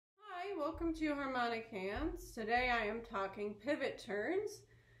welcome to Harmonic Hands. Today I am talking pivot turns.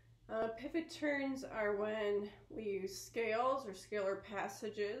 Pivot turns are when we use scales or scalar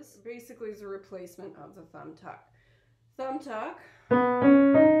passages. Basically it's a replacement of the thumb tuck. Thumb tuck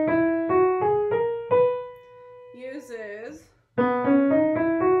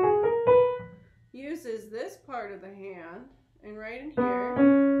uses this part of the hand and right in here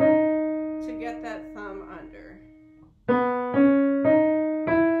to get that thumb under. And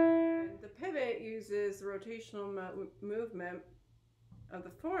the pivot uses the rotational movement of the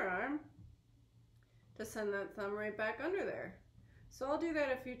forearm to send that thumb right back under there. So I'll do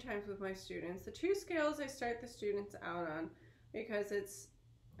that a few times with my students. The two scales I start the students out on because it's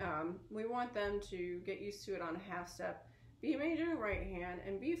we want them to get used to it on a half step. B major in right hand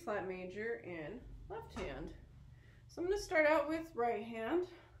and B flat major in left hand. So I'm going to start out with right hand,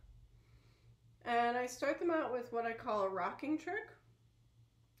 and I start them out with what I call a rocking trick.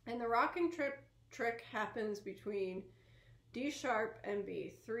 And the rocking trick happens between D sharp and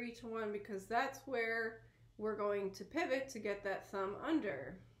B, 3-1, because that's where we're going to pivot to get that thumb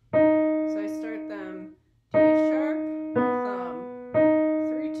under. So I start them D sharp, thumb,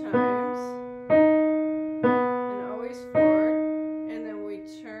 3 times, and always forward, and then we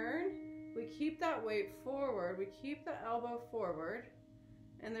turn, we keep that weight forward, we keep the elbow forward,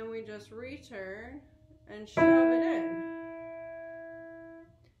 and then we just return and shove it in.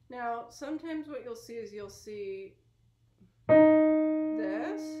 Now, sometimes what you'll see is you'll see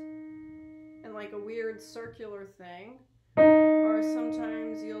this and like a weird circular thing, or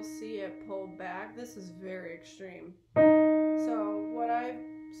sometimes you'll see it pull back. This is very extreme. So what I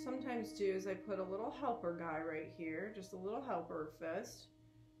sometimes do is I put a little helper guy right here, just a little helper fist.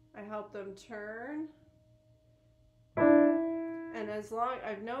 I help them turn, and as long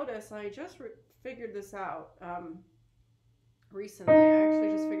I've noticed, I just figured this out recently. I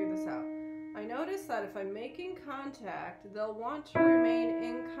actually just figured this out. I noticed that if I'm making contact, they'll want to remain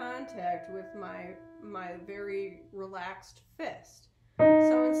in contact with my very relaxed fist.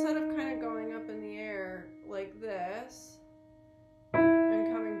 So instead of kind of going up in the air like this and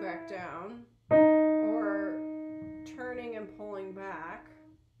coming back down, or turning and pulling back,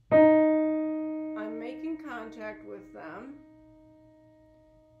 I'm making contact with them,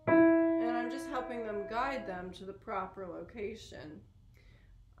 and I'm just helping them guide them to the proper location.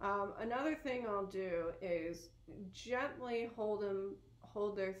 Another thing I'll do is gently hold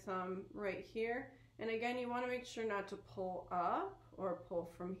their thumb right here. And again, you want to make sure not to pull up or pull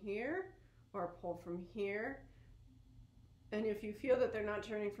from here or pull from here. And if you feel that they're not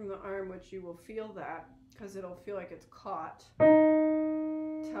turning from the arm, which you will feel that because it'll feel like it's caught,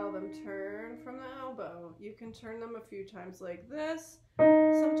 tell them turn from the elbow. You can turn them a few times like this.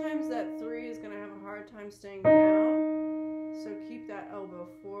 Sometimes that 3 is going to have a hard time staying down. So keep that elbow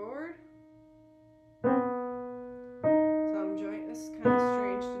forward. Thumb joint. This is kind of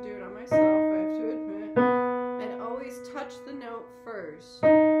strange to do it on myself, I have to admit. And always touch the note first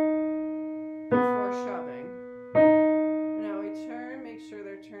before shoving. Now we turn, make sure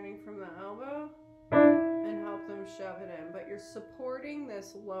they're turning from the elbow, and help them shove it in. But you're supporting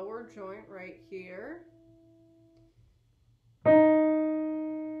this lower joint right here.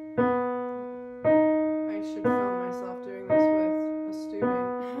 I should film myself doing this with a student.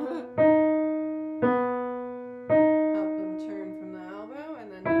 Help them turn from the elbow and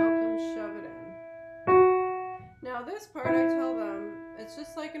then help them shove it in. Now this part I tell them, it's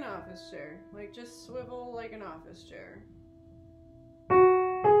just like an office chair. Like just swivel like an office chair.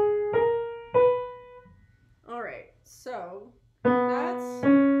 Alright, so that's,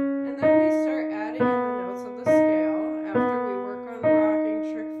 and then we start adding in the notes of the scale after we work on the rocking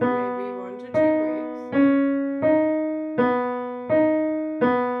trick for maybe 1 to 2 weeks.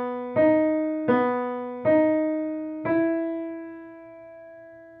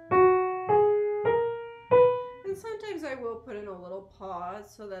 And sometimes I will put in a little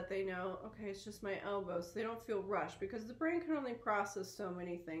pause so that they know, okay, it's just my elbow, so they don't feel rushed, because the brain can only process so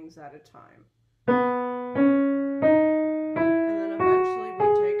many things at a time.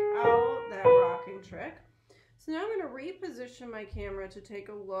 Trick. So now I'm going to reposition my camera to take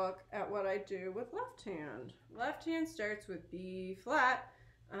a look at what I do with left hand. Left hand starts with B flat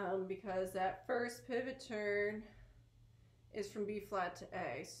because that first pivot turn is from B flat to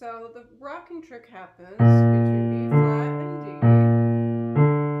A. So the rocking trick happens between B flat and D.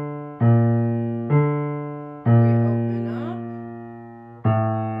 We open up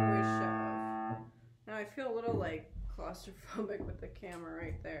and we shove. Now I feel a little like claustrophobic with the camera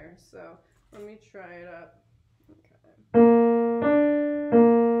right there, so let me try it up. Okay.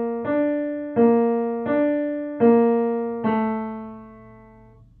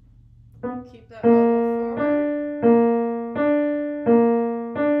 keep that elbow forward.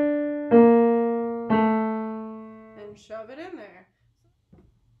 And shove it in there.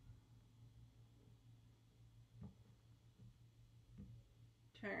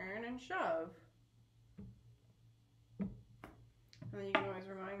 Turn and shove. And then you can always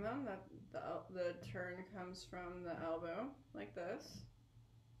remind them that the turn comes from the elbow, like this.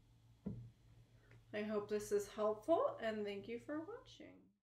 I hope this is helpful, and thank you for watching.